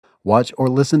Watch or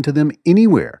listen to them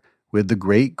anywhere with the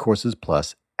Great Courses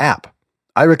Plus app.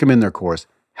 I recommend their course,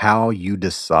 How You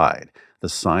Decide, The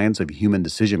Science of Human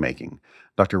Decision-Making.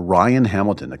 Dr. Ryan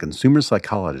Hamilton, a consumer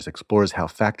psychologist, explores how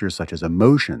factors such as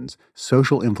emotions,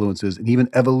 social influences, and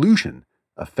even evolution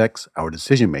affects our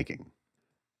decision-making.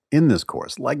 In this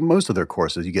course, like most of their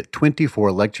courses, you get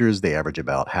 24 lectures. They average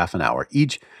about half an hour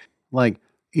each, like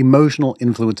emotional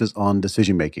influences on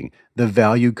decision-making, the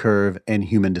value curve and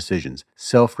human decisions,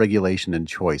 self-regulation and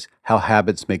choice, how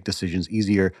habits make decisions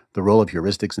easier, the role of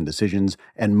heuristics in decisions,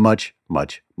 and much,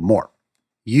 much more.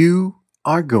 You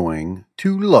are going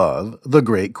to love the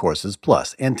Great Courses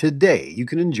Plus, and today you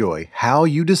can enjoy How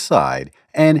You Decide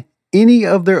and any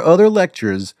of their other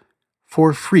lectures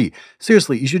for free.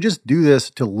 Seriously, you should just do this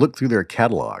to look through their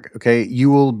catalog, okay? You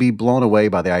will be blown away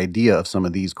by the idea of some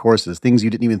of these courses, things you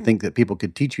didn't even think that people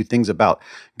could teach you things about.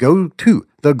 Go to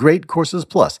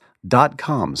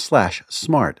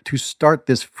thegreatcoursesplus.com/smart to start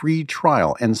this free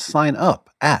trial and sign up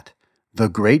at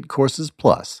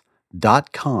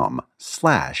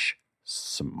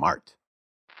thegreatcoursesplus.com/smart.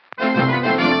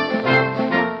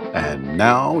 And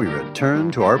now we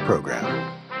return to our program.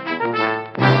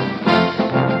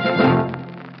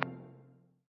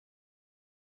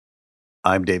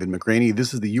 I'm David McRaney.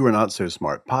 This is the You Are Not So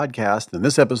Smart podcast. In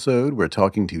this episode, we're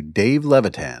talking to Dave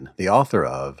Levitan, the author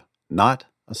of Not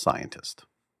a Scientist.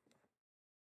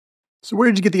 So where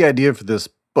did you get the idea for this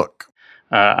book?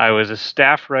 I was a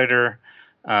staff writer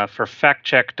for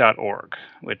factcheck.org,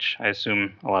 which I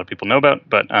assume a lot of people know about,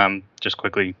 but just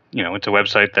quickly, it's a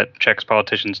website that checks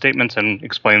politicians' statements and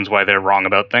explains why they're wrong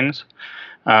about things.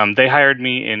 They hired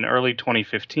me in early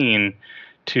 2015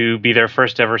 to be their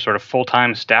first ever sort of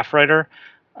full-time staff writer.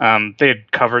 They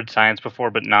had covered science before,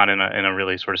 but not in a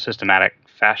really sort of systematic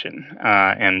fashion.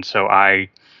 And so I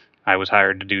was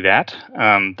hired to do that.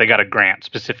 They got a grant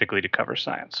specifically to cover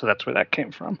science, so that's where that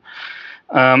came from.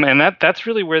 And that's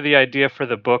really where the idea for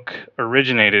the book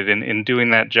originated. In doing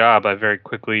that job, I very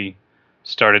quickly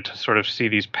started to sort of see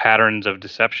these patterns of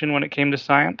deception when it came to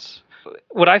science.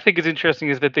 What I think is interesting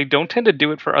is that they don't tend to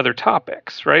do it for other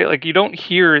topics, right? Like you don't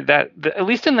hear that, at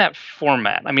least in that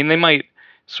format. I mean, they might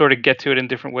sort of get to it in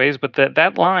different ways, but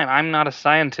that line, I'm not a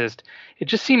scientist, it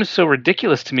just seems so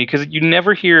ridiculous to me because you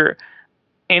never hear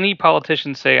any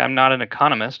politician say, I'm not an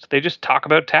economist. They just talk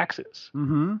about taxes,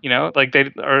 like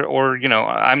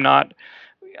I'm not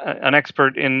an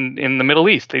expert in the Middle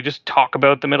East. They just talk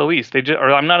about the Middle East.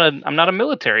 I'm not a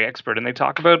military expert, and they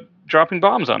talk about dropping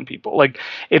bombs on people. Like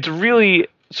it's really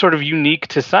sort of unique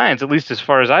to science, at least as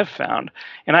far as I've found.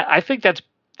 And I think there's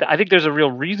a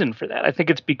real reason for that. I think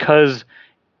it's because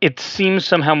it seems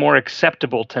somehow more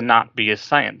acceptable to not be a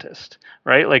scientist,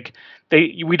 right? Like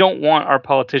we don't want our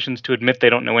politicians to admit they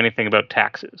don't know anything about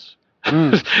taxes.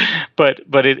 But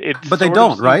they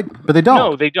don't, right? But they don't.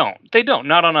 No, they don't. They don't.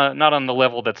 Not on the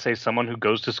level that, say, someone who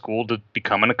goes to school to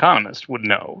become an economist would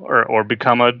know, or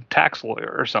become a tax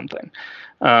lawyer or something.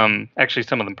 Actually,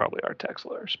 some of them probably are tax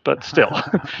lawyers, but still.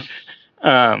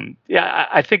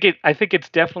 I think it's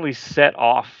definitely set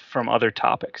off from other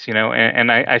topics,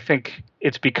 and I think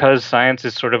it's because science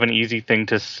is sort of an easy thing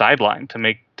to sideline, to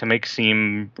make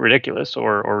seem ridiculous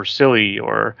or silly,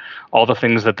 or all the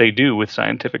things that they do with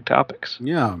scientific topics.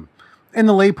 Yeah. And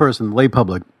the lay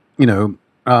public, and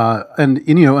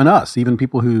us, even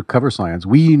people who cover science,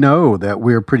 we know that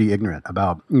we're pretty ignorant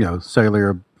about,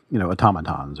 cellular,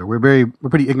 automatons, or we're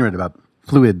pretty ignorant about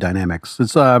fluid dynamics.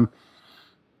 It's, I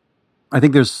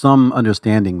think there's some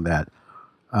understanding that,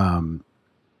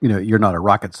 you're not a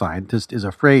rocket scientist is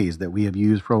a phrase that we have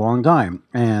used for a long time.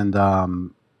 And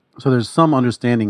so there's some understanding